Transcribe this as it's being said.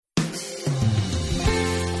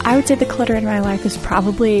I would say the clutter in my life is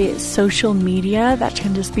probably social media. That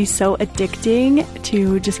can just be so addicting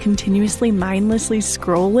to just continuously mindlessly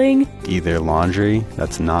scrolling. Either laundry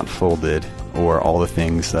that's not folded or all the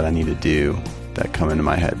things that I need to do that come into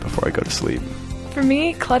my head before I go to sleep. For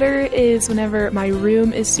me, clutter is whenever my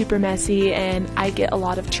room is super messy and I get a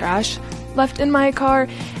lot of trash left in my car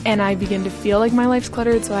and I begin to feel like my life's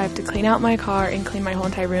cluttered, so I have to clean out my car and clean my whole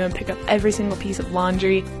entire room, pick up every single piece of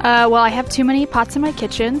laundry. Well, I have too many pots in my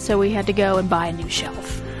kitchen, so we had to go and buy a new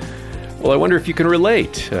shelf. Well, I wonder if you can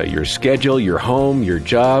relate. Your schedule, your home, your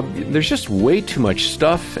job, there's just way too much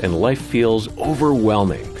stuff and life feels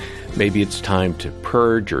overwhelming. Maybe it's time to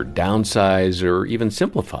purge or downsize or even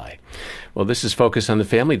simplify. Well, this is Focus on the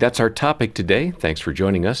Family. That's our topic today. Thanks for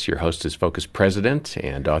joining us. Your host is Focus President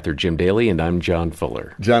and author Jim Daly, and I'm John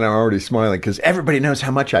Fuller. John, I'm already smiling because everybody knows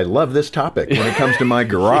how much I love this topic when it comes to my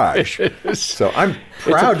garage. So I'm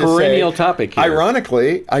proud to say, it's a perennial topic here.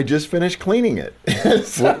 Ironically, I just finished cleaning it.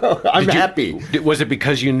 So I'm happy. Was it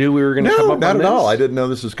because you knew we were going to come up with this? No, not at all. I didn't know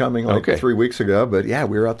this was coming 3 weeks ago. But yeah,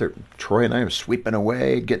 we were out there, Troy and I were sweeping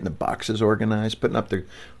away, getting the boxes organized, putting up the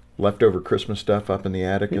leftover Christmas stuff up in the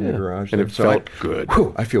attic in the garage. And it felt good.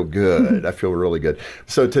 I feel good. I feel really good.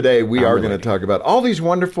 So today we are going to talk about all these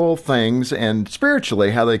wonderful things and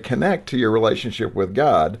spiritually how they connect to your relationship with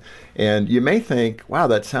God. And you may think, wow,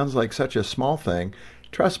 that sounds like such a small thing.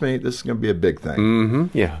 Trust me, this is going to be a big thing.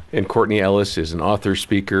 Mm-hmm. Yeah. And Courtney Ellis is an author,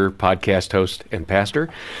 speaker, podcast host, and pastor.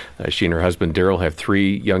 She and her husband, Daryl, have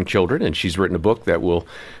 3 young children, and she's written a book that will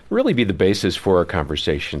really be the basis for our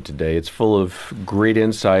conversation today. It's full of great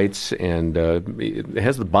insights, and it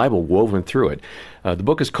has the Bible woven through it. The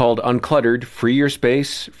book is called Uncluttered: Free Your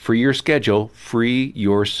Space, Free Your Schedule, Free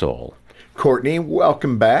Your Soul. Courtney,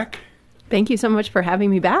 welcome back. Thank you so much for having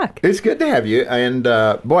me back. It's good to have you. And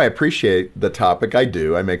boy, I appreciate the topic. I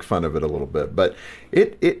do. I make fun of it a little bit. But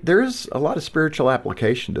there's a lot of spiritual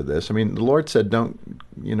application to this. I mean, the Lord said, don't,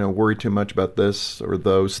 worry too much about this or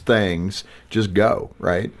those things. Just go,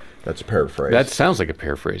 right? That's a paraphrase. That sounds like a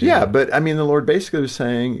paraphrase. Yeah, but I mean, the Lord basically was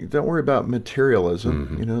saying, don't worry about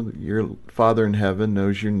materialism. Mm-hmm. Your Father in heaven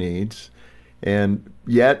knows your needs. And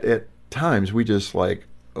yet, at times, we just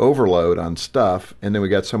overload on stuff, and then we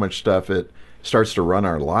got so much stuff it starts to run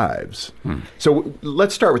our lives. So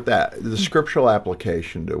let's start with that, the scriptural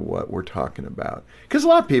application to what we're talking about. Because a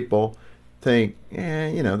lot of people think,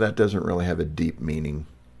 that doesn't really have a deep meaning,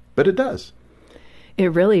 but it does.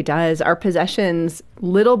 It really does. Our possessions,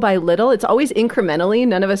 little by little, it's always incrementally.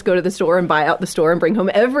 None of us go to the store and buy out the store and bring home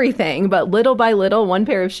everything, but little by little, one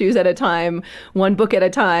pair of shoes at a time, one book at a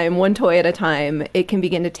time, one toy at a time, it can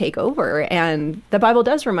begin to take over. And the Bible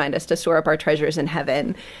does remind us to store up our treasures in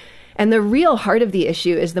heaven. And the real heart of the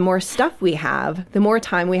issue is the more stuff we have, the more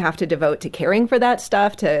time we have to devote to caring for that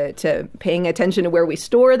stuff, to paying attention to where we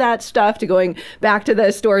store that stuff, to going back to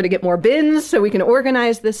the store to get more bins so we can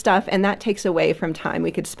organize this stuff. And that takes away from time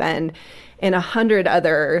we could spend in 100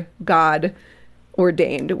 other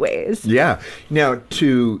God-ordained ways. Yeah. Now,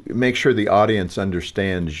 to make sure the audience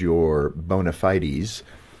understands your bona fides,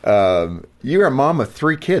 you're a mom of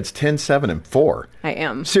 3 kids, 10, 7, and 4. I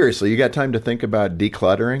am. Seriously, you got time to think about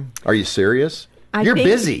decluttering? Are you serious? You're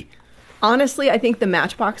busy. Honestly, I think the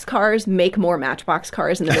Matchbox cars make more Matchbox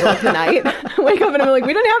cars in the middle of the night. I wake up and I'm like,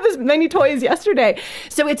 we didn't have this many toys yesterday.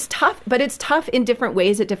 So it's tough, but it's tough in different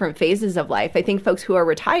ways at different phases of life. I think folks who are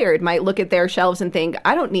retired might look at their shelves and think,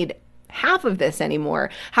 I don't need half of this anymore.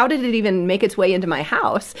 How did it even make its way into my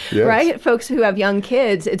house? Yes. Right? Folks who have young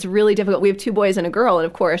kids, it's really difficult. We have 2 boys and a girl. And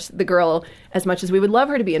of course, the girl, as much as we would love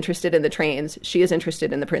her to be interested in the trains, she is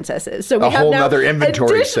interested in the princesses. So we have whole now other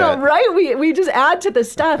inventory set. Right? We just add to the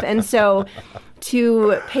stuff. And so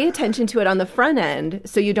to pay attention to it on the front end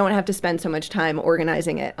so you don't have to spend so much time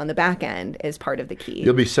organizing it on the back end is part of the key.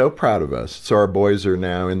 You'll be so proud of us. So our boys are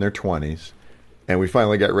now in their 20s. And we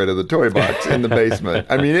finally got rid of the toy box in the basement.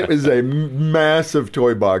 I mean, it was a massive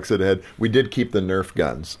toy box that had, we did keep the Nerf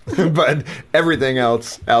guns, but everything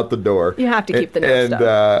else out the door. You have to keep the Nerf stuff. And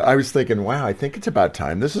I was thinking, wow, I think it's about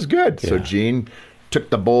time. This is good. Yeah. So Jean took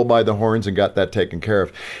the bull by the horns and got that taken care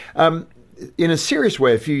of. In a serious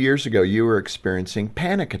way, a few years ago, you were experiencing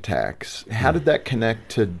panic attacks. How did that connect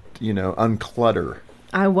to, unclutter?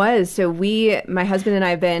 I was. So my husband and I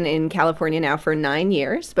have been in California now for 9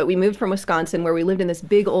 years, but we moved from Wisconsin where we lived in this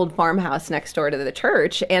big old farmhouse next door to the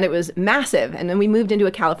church, and it was massive. And then we moved into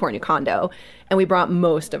a California condo. and we brought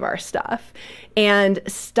most of our stuff. And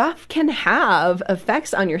stuff can have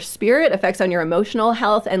effects on your spirit, effects on your emotional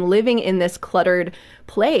health, and living in this cluttered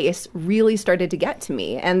place really started to get to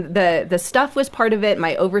me. And the stuff was part of it.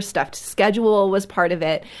 My overstuffed schedule was part of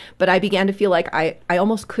it. But I began to feel like I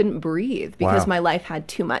almost couldn't breathe because my life had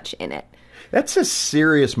too much in it. That's a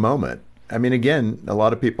serious moment. I mean, again, a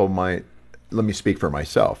lot of people might, let me speak for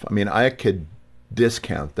myself. I mean, I could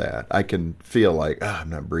discount that. I can feel like, I'm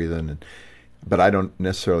not breathing, but I don't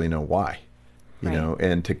necessarily know why, you know,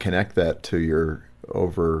 and to connect that to your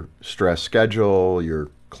overstressed schedule, your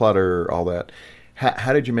clutter, all that.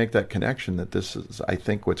 How did you make that connection that this is, I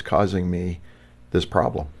think, what's causing me this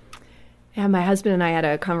problem? Yeah, my husband and I had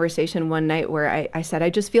a conversation one night where I said, I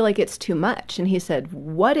just feel like it's too much. And he said,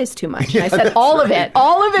 what is too much? And I said, all of it.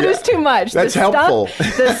 All of it is too much. That's the helpful.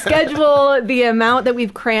 Stuff, the schedule, the amount that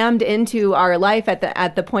we've crammed into our life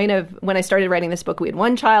at the point of when I started writing this book, we had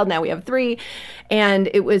 1 child. Now we have 3. And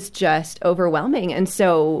it was just overwhelming. And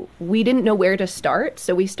so we didn't know where to start.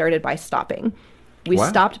 So we started by stopping. We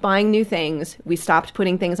stopped buying new things. We stopped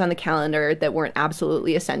putting things on the calendar that weren't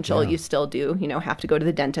absolutely essential. You still do, have to go to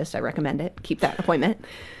the dentist. I recommend it. Keep that appointment.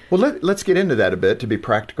 Well, let's get into that a bit to be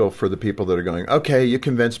practical for the people that are going, okay, you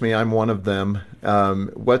convinced me, I'm one of them.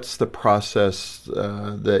 What's the process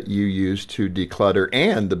that you use to declutter?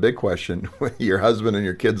 And the big question, your husband and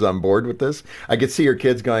your kids on board with this? I could see your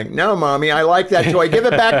kids going, no, Mommy, I like that toy. Give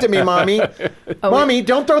it back to me, Mommy. Mommy,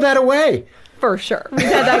 don't throw that away. For sure. We've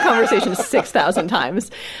had that conversation 6,000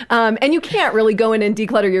 times. And you can't really go in and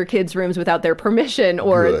declutter your kids' rooms without their permission,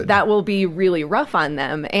 or that will be really rough on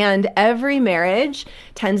them. And every marriage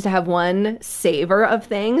tends to have one saver of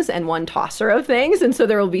things and one tosser of things. And so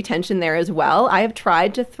there will be tension there as well. I have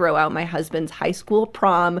tried to throw out my husband's high school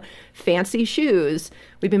prom fancy shoes.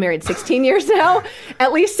 We've been married 16 years now,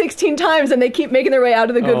 at least 16 times, and they keep making their way out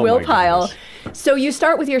of the Goodwill pile. So you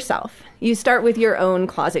start with yourself. You start with your own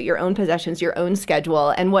closet, your own possessions, your own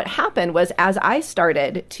schedule. And what happened was, as I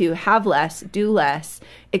started to have less, do less,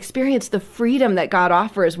 experience the freedom that God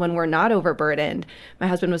offers when we're not overburdened, my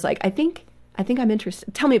husband was like, I think I'm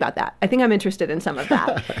interested. Tell me about that. I think I'm interested in some of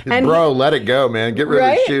that. And bro, let it go, man. Get rid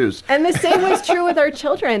of the shoes. And the same was true with our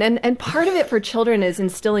children. And part of it for children is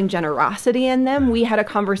instilling generosity in them. We had a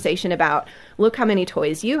conversation about, look how many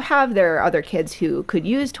toys you have. There are other kids who could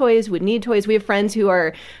use toys, would need toys. We have friends who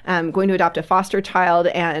are going to adopt a foster child,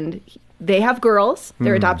 and they have girls.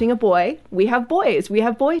 They're adopting a boy. We have boys. We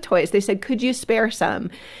have boy toys. They said, could you spare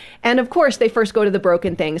some? And of course, they first go to the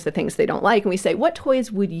broken things, the things they don't like. And we say, what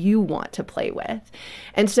toys would you want to play with?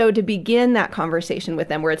 And so to begin that conversation with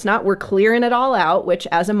them, where it's not, we're clearing it all out, which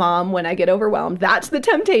as a mom, when I get overwhelmed, that's the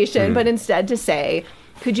temptation. But instead to say,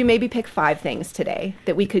 could you maybe pick 5 things today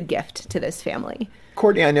that we could gift to this family?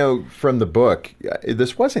 Courtney, I know from the book,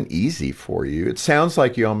 this wasn't easy for you. It sounds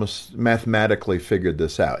like you almost mathematically figured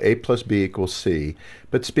this out. A plus B equals C.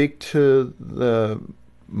 But speak to the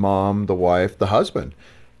mom, the wife, the husband,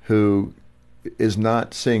 who is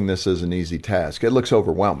not seeing this as an easy task. It looks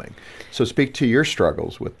overwhelming. So speak to your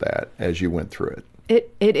struggles with that as you went through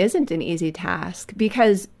it. It isn't an easy task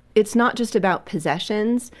because it's not just about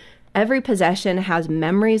possessions. Every possession has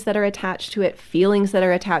memories that are attached to it, feelings that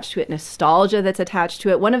are attached to it, nostalgia that's attached to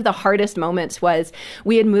it. One of the hardest moments was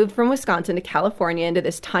we had moved from Wisconsin to California into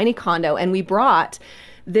this tiny condo, and we brought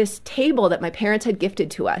this table that my parents had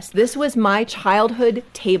gifted to us. This was my childhood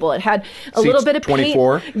table. It had a little bit of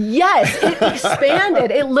 24? paint. Yes, it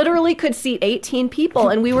expanded. It literally could seat 18 people,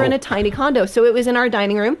 and we were in a tiny condo. So it was in our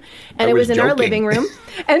dining room, and it was in our living room.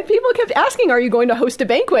 And people kept asking, are you going to host a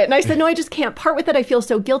banquet? And I said, no, I just can't part with it. I feel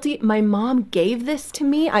so guilty. My mom gave this to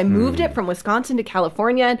me. I moved it from Wisconsin to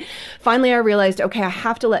California. And finally, I realized, okay, I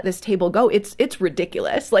have to let this table go. It's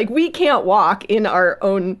ridiculous. Like, we can't walk in our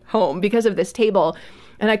own home because of this table.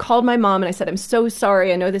 And I called my mom and I said, I'm so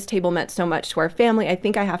sorry. I know this table meant so much to our family. I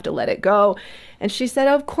think I have to let it go. And she said,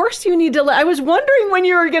 of course you need to I was wondering when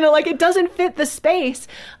you were going to, it doesn't fit the space.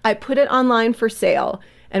 I put it online for sale.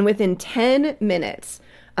 And within 10 minutes,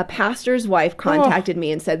 a pastor's wife contacted me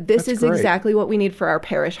and said, this is great. exactly what we need for our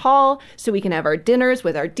parish hall so we can have our dinners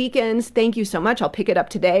with our deacons. Thank you so much. I'll pick it up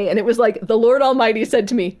today. And it was like the Lord Almighty said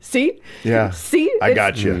to me, see? Yeah. See? I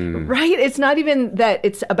got you. Right? It's not even that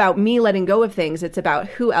it's about me letting go of things. It's about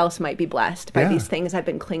who else might be blessed by these things I've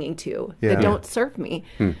been clinging to that don't serve me.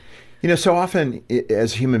 You know, so often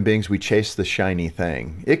as human beings, we chase the shiny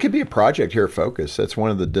thing. It could be a project here at Focus. That's one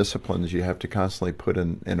of the disciplines you have to constantly put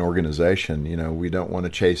in an organization. You know, we don't want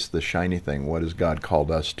to chase the shiny thing. What has God called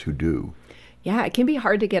us to do? Yeah, it can be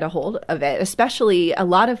hard to get a hold of it, especially a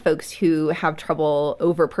lot of folks who have trouble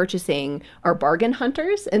over purchasing are bargain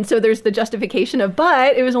hunters. And so there's the justification of,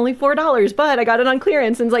 but it was only $4, but I got it on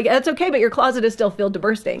clearance. And it's like, that's okay, but your closet is still filled to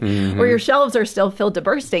bursting, or your shelves are still filled to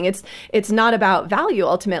bursting. It's not about value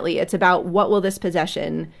ultimately. It's about what will this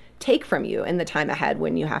possession take from you in the time ahead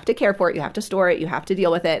when you have to care for it, you have to store it, you have to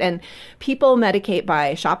deal with it. And people medicate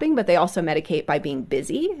by shopping, but they also medicate by being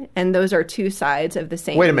busy. And those are two sides of the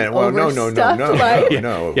same. Wait a minute. Well, no.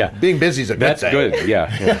 Yeah. Being busy is a good thing. Good.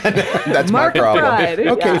 Yeah. That's my problem. Pride.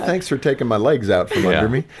 Okay, Yeah. thanks for taking my legs out from under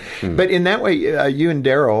me. But in that way, you and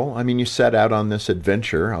Daryl, I mean, you set out on this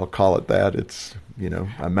adventure. I'll call it that. It's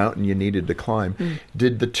a mountain you needed to climb.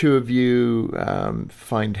 Did the two of you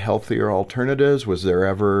find healthier alternatives? Was there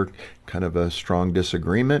ever kind of a strong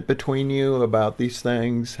disagreement between you about these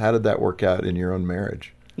things? How did that work out in your own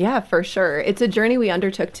marriage? Yeah, for sure. It's a journey we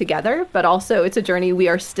undertook together, but also it's a journey we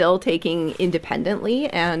are still taking independently,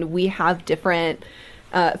 and we have different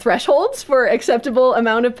thresholds for acceptable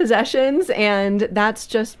amount of possessions, and that's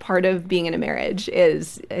just part of being in a marriage.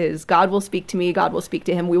 Is God will speak to me, God will speak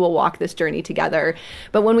to him. We will walk this journey together.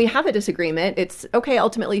 But when we have a disagreement, it's okay.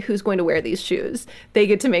 Ultimately, who's going to wear these shoes? They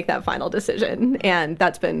get to make that final decision, and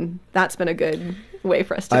that's been a good way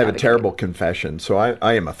for us to. I have navigate. a terrible confession. So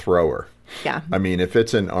I am a thrower. Yeah. I mean, if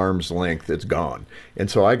it's an arm's length, it's gone.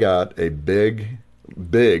 And so I got a big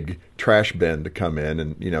trash bin to come in,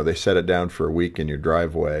 and they set it down for a week in your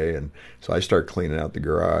driveway, and so I start cleaning out the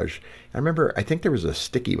garage. I remember, I think there was a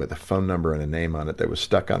sticky with a phone number and a name on it that was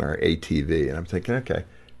stuck on our ATV, and I'm thinking, okay,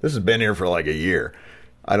 this has been here for like a year.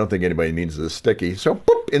 I don't think anybody needs this sticky. So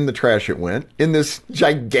boop, in the trash it went, in this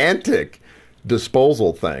gigantic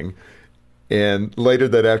disposal thing. And later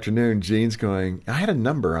that afternoon, Jean's going, I had a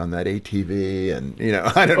number on that ATV, and,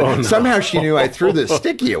 I don't know. Somehow she knew I threw the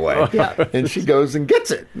sticky away. And she goes and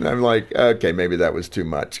gets it. And I'm like, okay, maybe that was too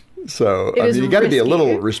much. So, you got to be a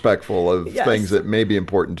little respectful of things that may be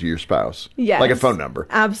important to your spouse. Yes. Like a phone number.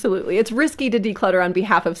 Absolutely. It's risky to declutter on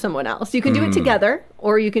behalf of someone else. You can do it together,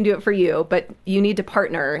 or you can do it for you, but you need to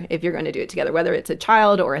partner if you're going to do it together, whether it's a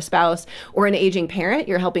child or a spouse or an aging parent.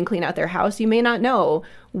 You're helping clean out their house. You may not know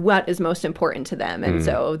what is most important to them. And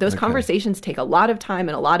so those conversations take a lot of time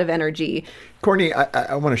and a lot of energy. Courtney,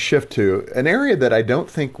 I want to shift to an area that I don't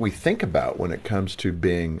think we think about when it comes to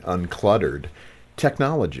being uncluttered.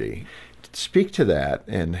 Technology. Speak to that,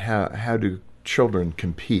 and how do children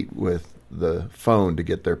compete with the phone to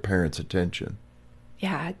get their parents' attention?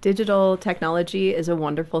 Yeah, digital technology is a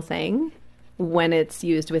wonderful thing when it's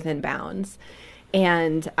used within bounds.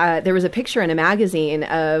 And there was a picture in a magazine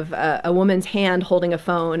of a woman's hand holding a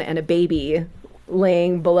phone and a baby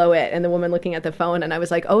laying below it, and the woman looking at the phone, and I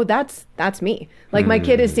was like, oh, that's me. Like, my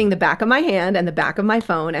kid is seeing the back of my hand and the back of my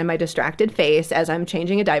phone and my distracted face as I'm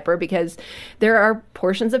changing a diaper, because there are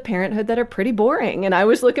portions of parenthood that are pretty boring, and I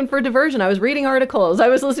was looking for diversion. I was reading articles, I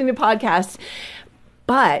was listening to podcasts.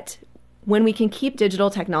 But when we can keep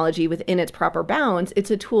digital technology within its proper bounds,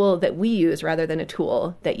 it's a tool that we use rather than a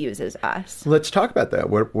tool that uses us. Let's talk about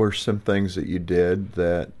that. What were some things that you did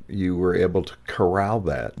that you were able to corral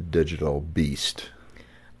that digital beast?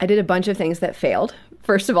 I did a bunch of things that failed.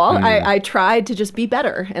 First of all, I tried to just be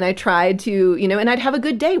better, and I tried to, and I'd have a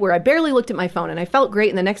good day where I barely looked at my phone and I felt great,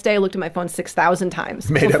 and the next day I looked at my phone 6,000 times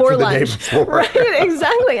before lunch. Right,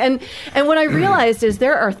 exactly. And what I realized is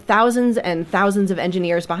there are thousands and thousands of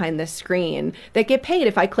engineers behind this screen that get paid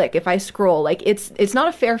if I click, if I scroll. Like, it's not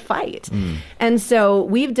a fair fight. And so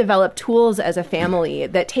we've developed tools as a family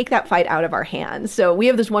that take that fight out of our hands. So we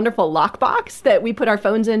have this wonderful lockbox that we put our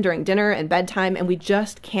phones in during dinner and bedtime, and we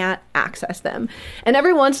just can't access them. And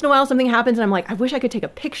every once in a while something happens and I'm like, I wish I could take a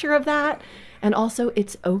picture of that. And also,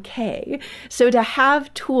 it's okay. So to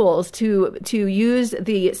have tools to use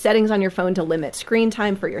the settings on your phone to limit screen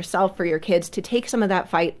time for yourself, for your kids, to take some of that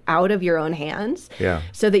fight out of your own hands,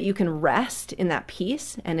 so that you can rest in that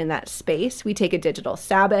peace and in that space. We take a digital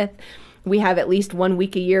Sabbath. We have at least 1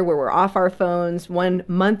 week a year where we're off our phones. 1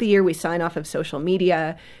 month a year we sign off of social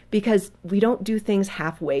media, because we don't do things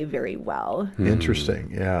halfway very well.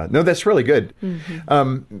 Interesting. Yeah. No, that's really good.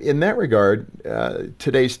 In that regard,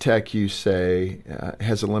 today's tech, you say,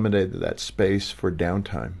 has eliminated that space for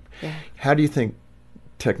downtime. Yeah. How do you think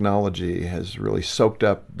technology has really soaked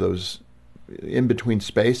up those in-between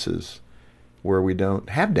spaces where we don't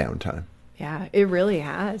have downtime? Yeah, it really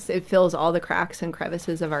has. It fills all the cracks and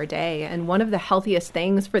crevices of our day. And one of the healthiest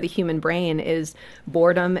things for the human brain is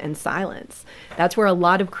boredom and silence. That's where a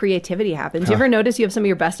lot of creativity happens. You ever notice you have some of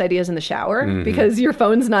your best ideas in the shower because your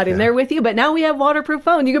phone's not in there with you? But now we have waterproof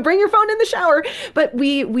phone. You can bring your phone in the shower. But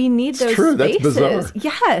we need those spaces. That's bizarre.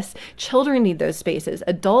 Yes. Children need those spaces.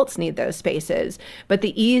 Adults need those spaces. But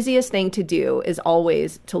the easiest thing to do is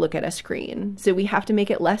always to look at a screen. So we have to make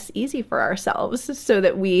it less easy for ourselves so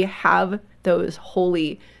that we have those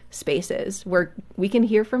holy spaces where we can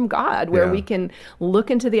hear from God, where we can look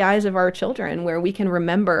into the eyes of our children, where we can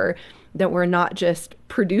remember that we're not just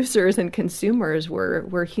producers and consumers,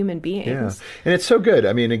 we're human beings. Yeah, and it's so good.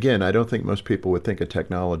 I mean, again, I don't think most people would think of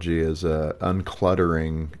technology as a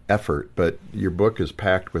uncluttering effort, but your book is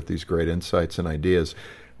packed with these great insights and ideas.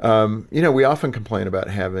 We often complain about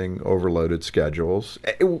having overloaded schedules.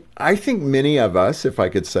 I think many of us, if I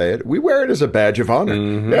could say it, we wear it as a badge of honor.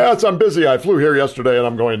 Yes, I'm busy. I flew here yesterday and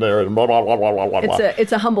I'm going there and blah, blah, blah, blah, blah, blah.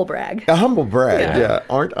 It's a humble brag. A humble brag, yeah.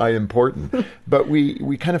 Aren't I important? But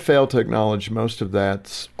we kind of fail to acknowledge most of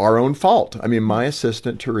that's our own fault. I mean, my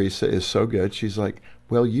assistant, Teresa, is so good. She's like,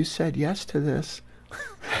 well, you said yes to this.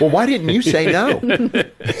 Well, why didn't you say no?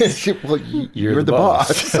 Well, you're the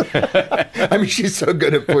boss. I mean, she's so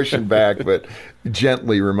good at pushing back, but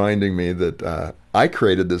gently reminding me that I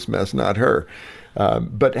created this mess, not her.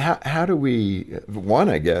 But how do we, one,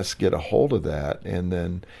 I guess, get a hold of that? And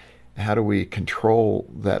then how do we control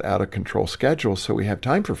that out of control schedule so we have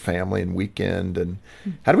time for family and weekend? And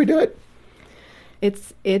how do we do it?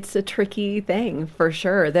 It's a tricky thing for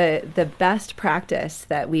sure. The best practice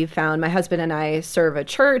that we've found, my husband and I serve a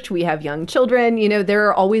church, we have young children, there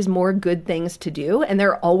are always more good things to do and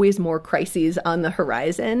there are always more crises on the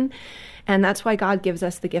horizon. And that's why God gives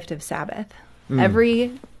us the gift of Sabbath.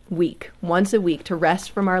 Every week, once a week, to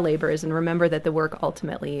rest from our labors and remember that the work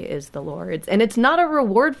ultimately is the Lord's. And it's not a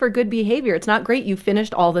reward for good behavior. It's not great you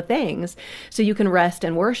finished all the things so you can rest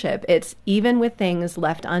and worship. It's even with things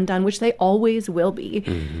left undone, which they always will be.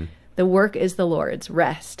 The work is the Lord's.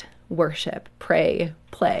 Rest, worship, pray,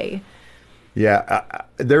 play. Yeah,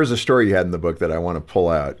 there's a story you had in the book that I want to pull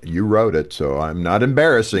out. You wrote it, so I'm not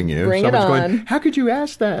embarrassing you. Bring Someone's it on. going, how could you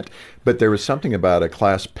ask that? But there was something about a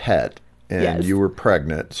class pet. And you were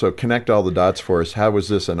pregnant. So connect all the dots for us. How was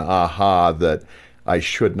this an aha that I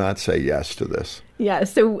should not say yes to this? Yeah,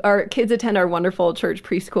 so our kids attend our wonderful church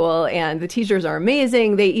preschool, and the teachers are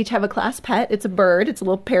amazing. They each have a class pet. It's a bird. It's a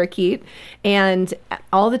little parakeet. And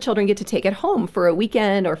all the children get to take it home for a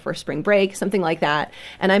weekend or for spring break, something like that.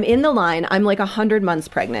 And I'm in the line. I'm like 100 months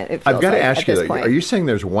pregnant, it feels I've got to ask you, point. Are you saying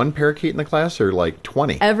there's one parakeet in the class or like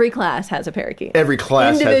 20? Every class has a parakeet. Every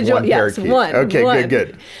class has one parakeet. Yes, one. Okay,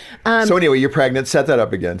 good. So anyway, you're pregnant. Set that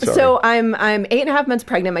up again. Sorry. So I'm 8.5 months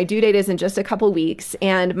pregnant. My due date is in just a couple weeks.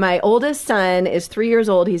 And my oldest son is 3 years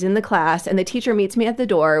old. He's in the class. And the teacher meets me at the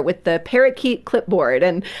door with the parakeet clipboard.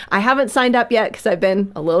 And I haven't signed up yet because I've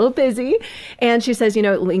been a little busy. And she says,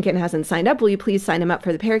 Lincoln hasn't signed up. Will you please sign him up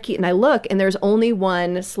for the parakeet? And I look, and there's only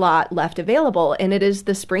one slot left available. And it is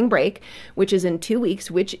the spring break, which is in 2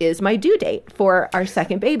 weeks, which is my due date for our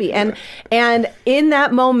second baby. And in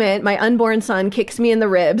that moment, my unborn son kicks me in the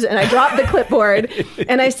ribs. And I drop the clipboard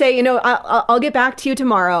and I say, I'll get back to you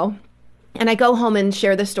tomorrow. And I go home and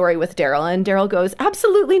share the story with Daryl. And Daryl goes,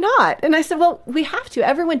 absolutely not. And I said, well, we have to.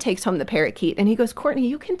 Everyone takes home the parakeet. And he goes, Courtney,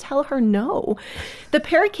 you can tell her no. The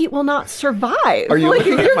parakeet will not survive. Are you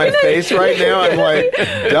looking at my face right now? I'm like,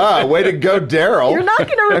 duh, way to go, Daryl. You're not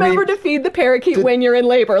going to remember to feed the parakeet when you're in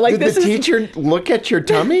labor. Did the teacher look at your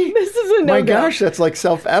tummy? This is a no-go. My gosh, that's like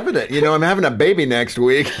self-evident. I'm having a baby next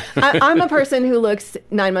week. I'm a person who looks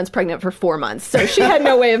 9 months pregnant for 4 months. So she had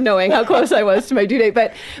no way of knowing how close I was to my due date.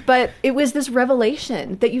 But it was this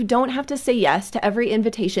revelation that you don't have to say yes to every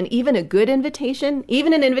invitation, even a good invitation,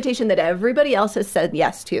 even an invitation that everybody else has said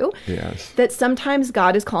yes to. Yes. That sometimes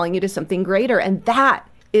God is calling you to something greater. And that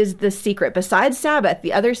is the secret. Besides Sabbath,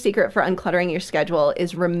 the other secret for uncluttering your schedule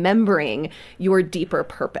is remembering your deeper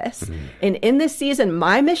purpose. And in this season,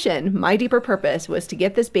 my mission, my deeper purpose was to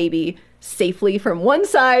get this baby safely from one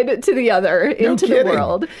side to the other into the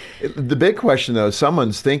world. The big question, though,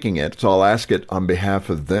 someone's thinking it, so I'll ask it on behalf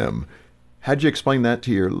of them. How'd you explain that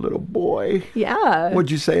to your little boy? Yeah. What'd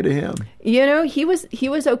you say to him? He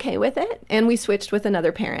was okay with it, and we switched with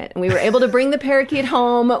another parent. And we were able to bring the parakeet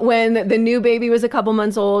home when the new baby was a couple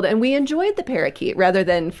months old, and we enjoyed the parakeet rather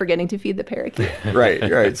than forgetting to feed the parakeet.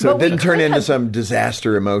 Right. So it didn't turn into some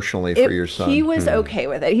disaster emotionally for your son. He was okay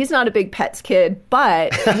with it. He's not a big pets kid,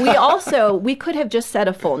 but we could have just said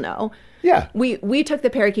a full no. Yeah. We took the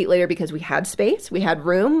parakeet later because we had space, we had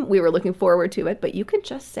room, we were looking forward to it, but you could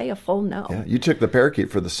just say a full no. Yeah, you took the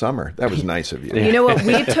parakeet for the summer. That was nice of you. You know what?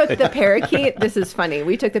 We took the parakeet. This is funny.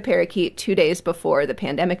 We took the parakeet 2 days before the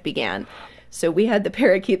pandemic began. So we had the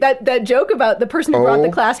parakeet. That joke about the person who brought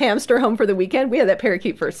the class hamster home for the weekend, we had that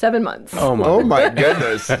parakeet for 7 months. Oh my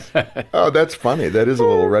goodness. Oh, that's funny. That is a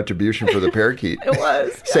little retribution for the parakeet. It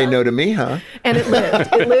was. Yeah. Say no to me, huh? And it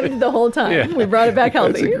lived. It lived the whole time. Yeah. We brought it back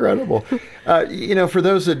healthy. That's incredible. For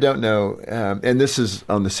those that don't know, and this is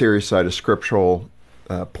on the serious side, a scriptural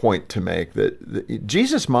point to make, that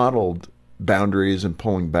Jesus modeled boundaries and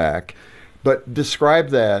pulling back. But describe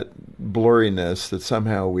that blurriness that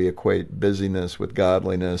somehow we equate busyness with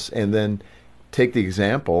godliness, and then take the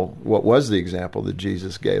example, what was the example that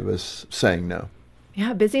Jesus gave us, saying no?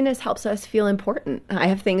 Yeah, busyness helps us feel important. I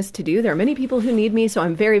have things to do. There are many people who need me, so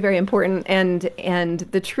I'm very, very important. And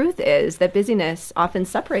the truth is that busyness often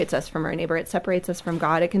separates us from our neighbor. It separates us from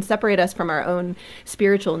God. It can separate us from our own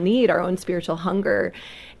spiritual need, our own spiritual hunger.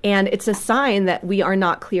 And it's a sign that we are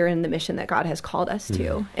not clear in the mission that God has called us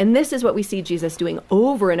to. And this is what we see Jesus doing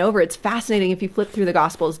over and over. It's fascinating. If you flip through the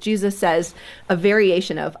Gospels, Jesus says a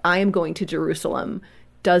variation of, I am going to Jerusalem,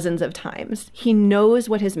 dozens of times. He knows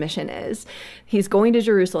what his mission is. He's going to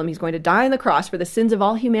Jerusalem. He's going to die on the cross for the sins of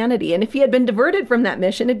all humanity. And if he had been diverted from that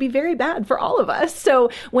mission, it'd be very bad for all of us.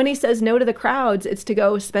 So when he says no to the crowds, it's to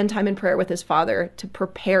go spend time in prayer with his Father to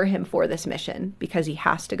prepare him for this mission, because he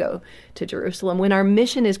has to go to Jerusalem. When our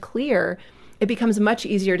mission is clear, it becomes much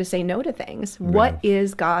easier to say no to things. Yeah. What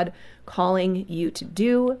is God calling you to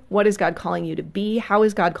do? What is God calling you to be? How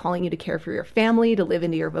is God calling you to care for your family, to live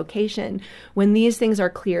into your vocation? When these things are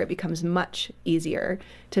clear, it becomes much easier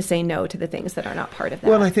to say no to the things that are not part of that.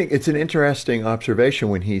 Well, and I think it's an interesting observation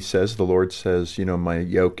when he says, the Lord says, my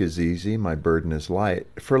yoke is easy, my burden is light.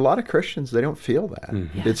 For a lot of Christians, they don't feel that.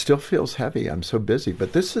 Mm-hmm. Yeah. It still feels heavy. I'm so busy.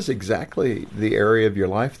 But this is exactly the area of your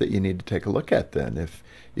life that you need to take a look at then.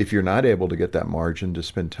 If you're not able to get that margin to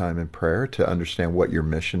spend time in prayer, to understand what your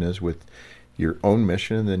mission is with your own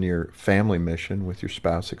mission and then your family mission with your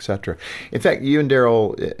spouse, etc. In fact, you and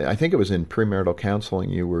Daryl, I think it was in premarital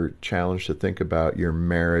counseling, you were challenged to think about your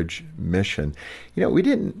marriage mission. We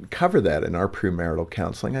didn't cover that in our premarital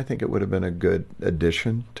counseling. I think it would have been a good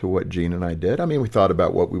addition to what Jean and I did. I mean, we thought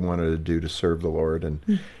about what we wanted to do to serve the Lord and,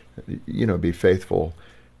 be faithful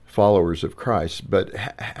followers of Christ. But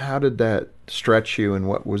how did that stretch you, and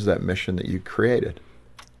what was that mission that you created?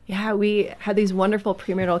 Yeah, we had these wonderful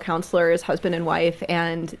premarital counselors, husband and wife,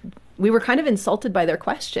 and we were kind of insulted by their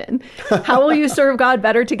question. How will you serve God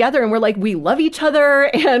better together? And we're like, we love each other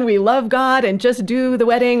and we love God, and just do the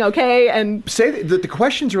wedding, okay? And say that the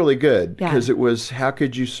question's really good, because it was, how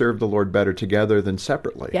could you serve the Lord better together than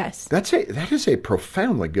separately? Yes. That is a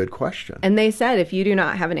profoundly good question. And they said, if you do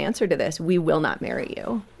not have an answer to this, we will not marry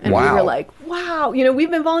you. And wow. We were like, wow, we've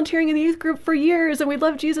been volunteering in the youth group for years, and we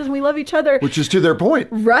love Jesus and we love each other. Which is to their point.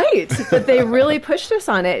 Right. But they really pushed us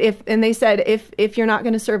on it. And they said, if you're not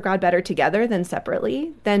going to serve God better together than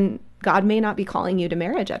separately, then God may not be calling you to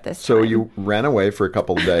marriage at this time. So you ran away for a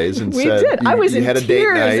couple of days and we said... We did. I was in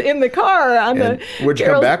tears in the car. Where'd you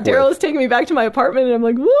come back with? Daryl's taking me back to my apartment, and I'm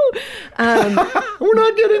like, woo! We're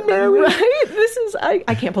not getting married. Right?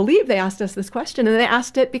 I can't believe they asked us this question. And they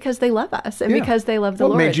asked it because they love us and because they love the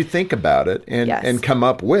Lord. What made you think about it and come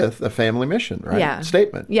up with a family mission, right? Yeah.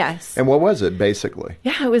 Statement. Yes. And what was it, basically?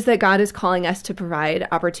 Yeah, it was that God is calling us to provide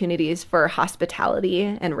opportunities for hospitality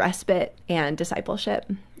and respite and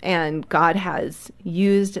discipleship. And God has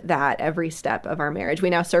used that every step of our marriage. We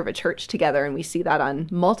now serve a church together, and we see that on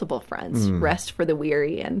multiple fronts. Rest for the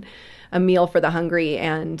weary and a meal for the hungry.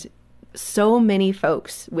 And so many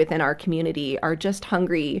folks within our community are just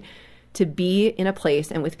hungry to be in a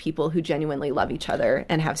place and with people who genuinely love each other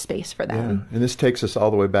and have space for them. Yeah. And this takes us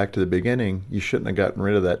all the way back to the beginning. You shouldn't have gotten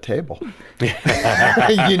rid of that table.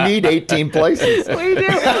 You need 18 places. We do.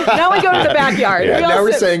 Now we go to the backyard. Yeah, now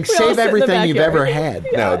we're saying save everything you've ever had.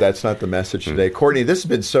 Yeah. No, that's not the message today. Courtney, this has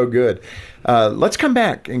been so good. Let's come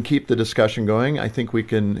back and keep the discussion going. I think we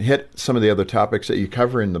can hit some of the other topics that you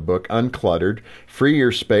cover in the book. Uncluttered, free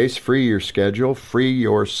your space, free your schedule, free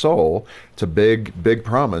your soul. It's a big, big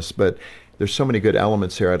promise, but there's so many good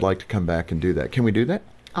elements here. I'd like to come back and do that. Can we do that?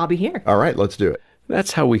 I'll be here. All right, let's do it.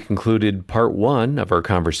 That's how we concluded part one of our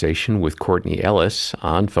conversation with Courtney Ellis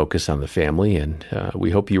on Focus on the Family, and we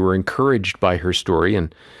hope you were encouraged by her story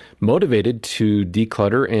and motivated to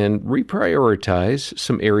declutter and reprioritize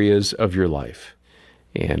some areas of your life.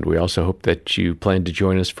 And we also hope that you plan to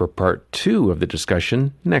join us for part two of the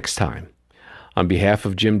discussion next time. On behalf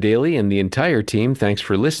of Jim Daly and the entire team, thanks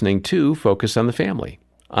for listening to Focus on the Family.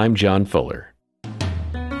 I'm John Fuller.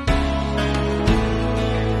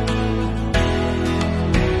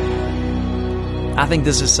 I think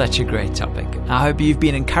this is such a great topic. I hope you've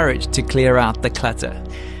been encouraged to clear out the clutter.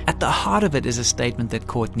 At the heart of it is a statement that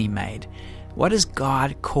Courtney made. What is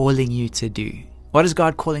God calling you to do? What is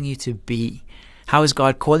God calling you to be? How is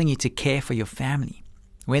God calling you to care for your family?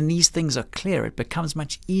 When these things are clear, it becomes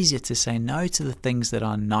much easier to say no to the things that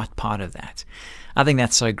are not part of that. I think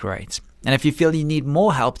that's so great. And if you feel you need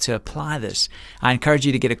more help to apply this, I encourage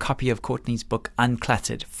you to get a copy of Courtney's book,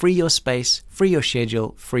 Uncluttered. Free your space, free your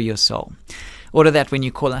schedule, free your soul. Order that when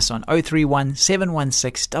you call us on 031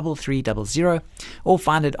 716 3300 or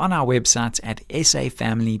find it on our website at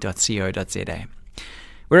safamily.co.za.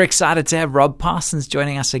 We're excited to have Rob Parsons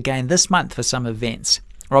joining us again this month for some events.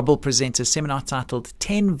 Rob will present a seminar titled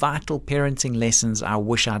 10 Vital Parenting Lessons I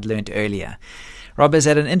Wish I'd Learned Earlier. Rob has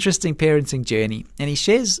had an interesting parenting journey, and he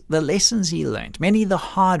shares the lessons he learned, many the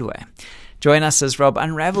hard way. Join us as Rob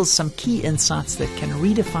unravels some key insights that can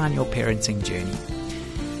redefine your parenting journey.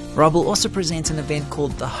 Rob will also present an event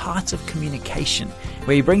called The Heart of Communication,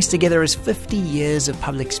 where he brings together his 50 years of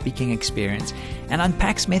public speaking experience and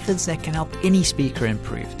unpacks methods that can help any speaker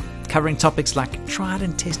improve, covering topics like tried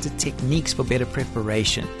and tested techniques for better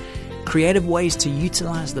preparation, creative ways to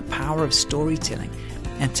utilize the power of storytelling,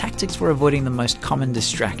 and tactics for avoiding the most common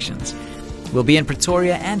distractions. We'll be in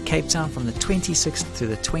Pretoria and Cape Town from the 26th to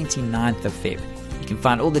the 29th of Feb. You can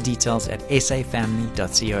find all the details at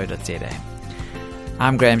safamily.co.za.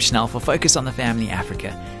 I'm Graham Schnell for Focus on the Family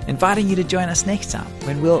Africa, inviting you to join us next time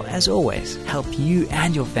when we'll, as always, help you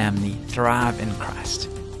and your family thrive in Christ.